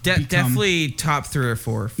I've definitely top 3 or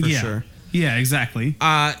 4 for sure. Yeah, exactly.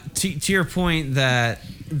 To your point that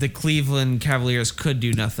the Cleveland Cavaliers could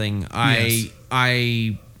do nothing,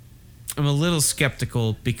 I'm a little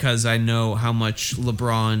skeptical because I know how much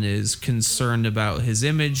LeBron is concerned about his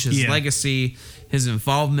image, his legacy, his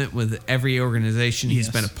involvement with every organization he's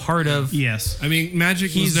been a part of. Yes. I mean,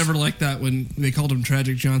 Magic was never like that when they called him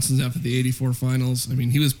Tragic Johnsons after the 84 finals. I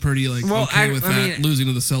mean, he was pretty like okay with that, losing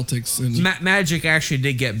to the Celtics. And Magic actually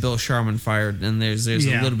did get Bill Sharman fired, and there's a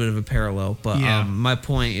little bit of a parallel. But my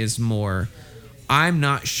point is more, I'm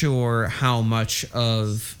not sure how much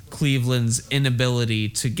of Cleveland's inability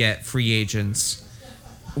to get free agents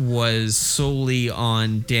was solely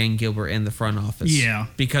on Dan Gilbert and the front office. Yeah.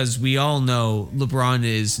 Because we all know LeBron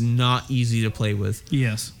is not easy to play with.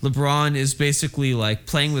 Yes. LeBron is basically like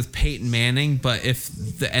playing with Peyton Manning, but if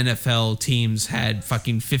the NFL teams had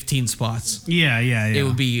fucking 15 spots. Yeah. It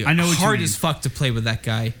would be hard as fuck to play with that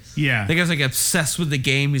guy. Yeah. That guy's like obsessed with the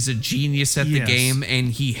game. He's a genius at the game, and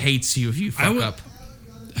he hates you if you fuck up.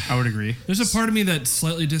 I would agree. There's a part of me that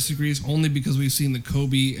slightly disagrees, only because we've seen the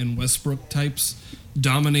Kobe and Westbrook types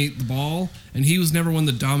dominate the ball, and he was never one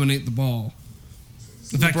to dominate the ball.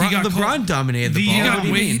 In fact, LeBron dominated the ball.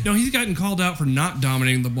 He's gotten called out for not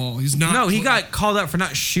dominating the ball. He's not. No, he got called out for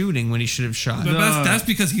not shooting when he should have shot. But that's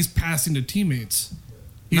because he's passing to teammates.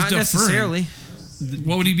 He's not necessarily.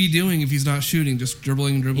 What would he be doing if he's not shooting? Just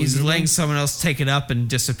dribbling. He's letting someone else take it up and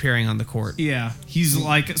disappearing on the court. Yeah, he's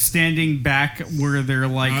like standing back where they're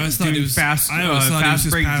like doing fast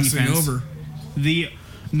break defense. Over.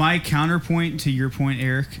 My counterpoint to your point,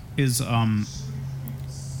 Eric, is how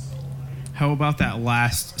about that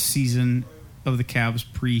last season of the Cavs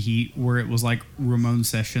preheat where it was like Ramon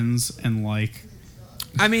Sessions and like.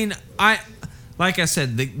 I mean, like I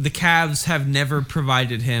said, the Cavs have never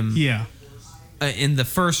provided him. Yeah. In the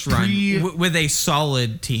first run with a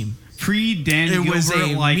solid team. Dan Gilbert, it was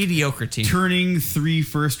a like mediocre team. Turning 3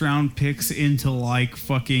 first-round picks into like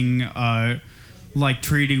fucking like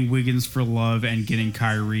trading Wiggins for Love and getting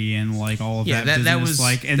Kyrie and like all of that business. That was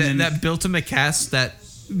like, and then that built him a cast that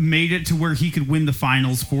made it to where he could win the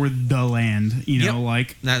finals for the land. You know,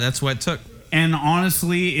 like that's what it took. And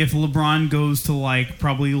honestly, if LeBron goes to like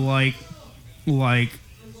probably like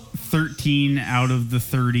 13 out of the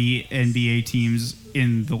 30 NBA teams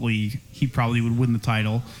in the league, he probably would win the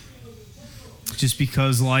title. Just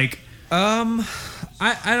because, like...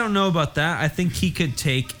 I don't know about that. I think he could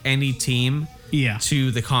take any team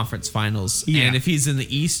to the conference finals. Yeah. And if he's in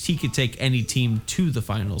the East, he could take any team to the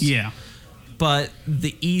finals. Yeah. But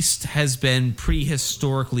the East has been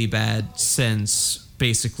prehistorically bad since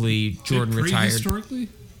basically Jordan retired.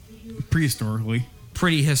 Prehistorically.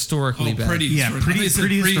 Pretty historically bad. Pretty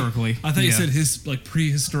historically. I thought you said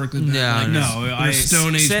prehistorically bad. No,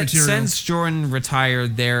 Stone Age material. Since Jordan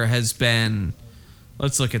retired, there has been.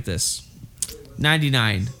 Let's look at this.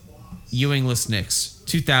 99, Ewing Knicks.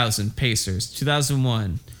 2000, Pacers.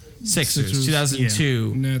 2001, Sixers.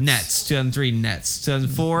 2002, Nets. 2003, Nets.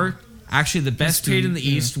 2004. Actually, the best paid in the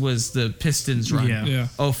East was the Pistons run. Yeah.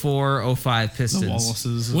 04, 05 Pistons. The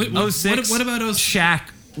Wallaces. 06, what about Shaq,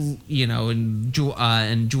 and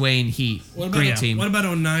Dwayne Heat. Great team. What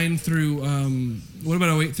about 09 through? What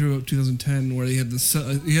about 08 through 2010, where he had the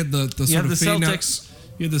Celtics.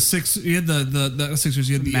 You had the Sixers. You had the Sixers.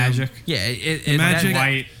 You had the Magic. The Magic.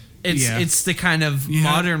 White. It's the kind of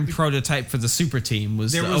modern prototype for the super team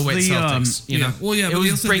was the 08 Celtics. It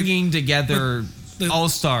was bringing together all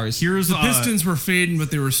stars. The Pistons were fading,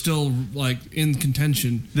 but they were still like in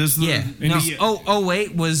contention.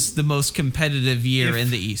 08 was the most competitive year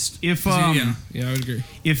in the East. I would agree.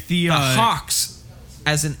 If the Hawks,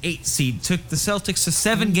 as an 8 seed, took the Celtics to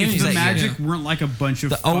 7 games. If the Magic weren't like a bunch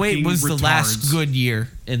of the 08 was the last good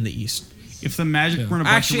year in the East. If the Magic weren't a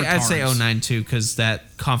bunch of retards. I'd say 09 too, because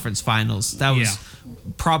that conference finals, that was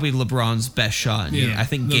probably LeBron's best shot. I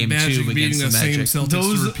think game 2 against the Magic.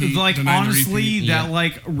 Those, like, honestly, that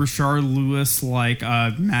like Rashard Lewis, like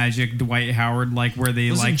Magic, Dwight Howard, like where they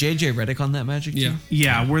Wasn't like JJ Redick on that Magic team?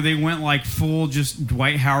 Yeah, where they went like full just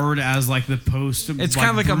Dwight Howard as like the post. It's kind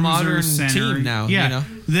of like a modern center. team now. Yeah, you know?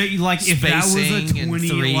 They, like if that was a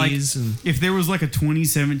 20, like if there was like a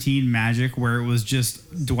 2017 Magic where it was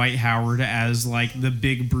just Dwight Howard as like the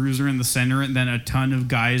big bruiser in the center, and then a ton of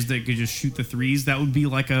guys that could just shoot the threes, that would be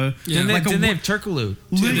like a Didn't they have Turkoglu?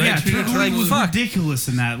 Turkoglu was ridiculous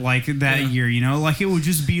in that year. You know, like it would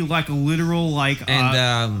just be like a literal like.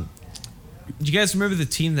 And do you guys remember the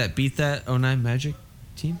team that beat that 09 Magic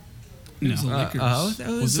team? No. It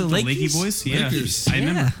was the Lakey boys? Yeah. Lakers. I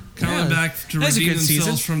remember. Coming back to redeem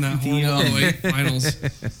themselves from that horrible 08 finals.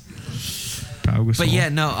 But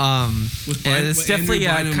it's definitely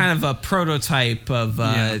kind of a prototype of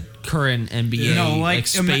current NBA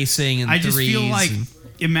spacing and threes. I just feel like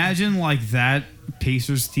imagine like that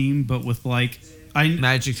Pacers team, but with like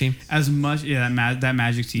Magic team as much. Yeah, that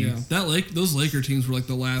Magic team. Yeah, those Laker teams were like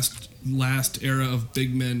the last era of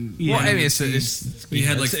big men. Yeah, well, I mean, it's had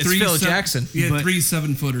like it's Phil Jackson. He had 3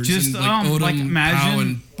 7-footers. Just and Odom, like imagine Powell,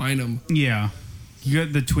 and Bynum. Yeah. You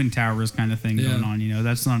got the Twin Towers kind of thing going on, you know.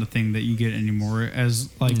 That's not a thing that you get anymore. As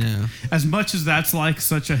much as that's like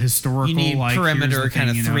such a historical, you need like perimeter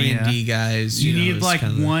kind of 3-and-D guys. You need like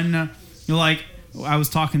one, like I was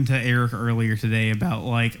talking to Eric earlier today about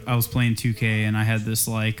like I was playing 2K and I had this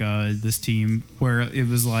like this team where it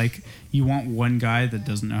was like you want one guy that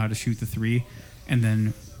doesn't know how to shoot the 3, and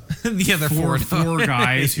then the other four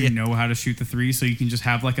guys who know how to shoot the 3, so you can just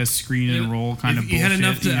have like a screen and roll kind of bullshit. You had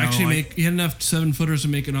enough to you had enough 7-footers to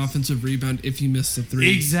make an offensive rebound if you missed the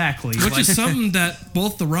 3. Exactly. Which is something that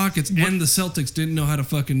both the Rockets and the Celtics didn't know how to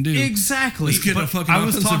fucking do. Exactly. Let's get a fucking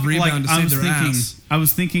offensive rebound to save their ass. I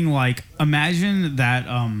was thinking like imagine that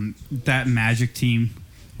that Magic team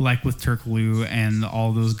like with Turkoglu and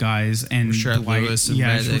all those guys and Rashard Dwight, Lewis and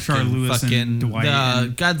Redick Lewis and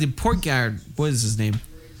Dwight. The point guard, what is his name?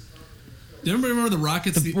 Do you remember the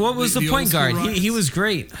Rockets? What was the point guard? He was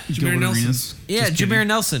great. Jameer Nelson. Yeah, Jameer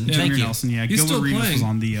Nelson. Thank you. Nelson, yeah. He's still Gilbert playing. was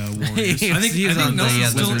on the Warriors. I think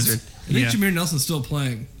Jameer Nelson's still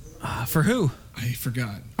playing. For who? I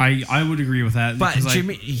forgot. I would agree with that. But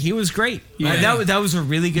he was great. Yeah. That was a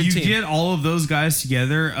really good team. You get all of those guys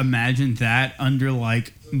together. Imagine that under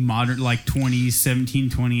like modern, like 2017,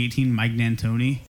 2018 Mike D'Antoni.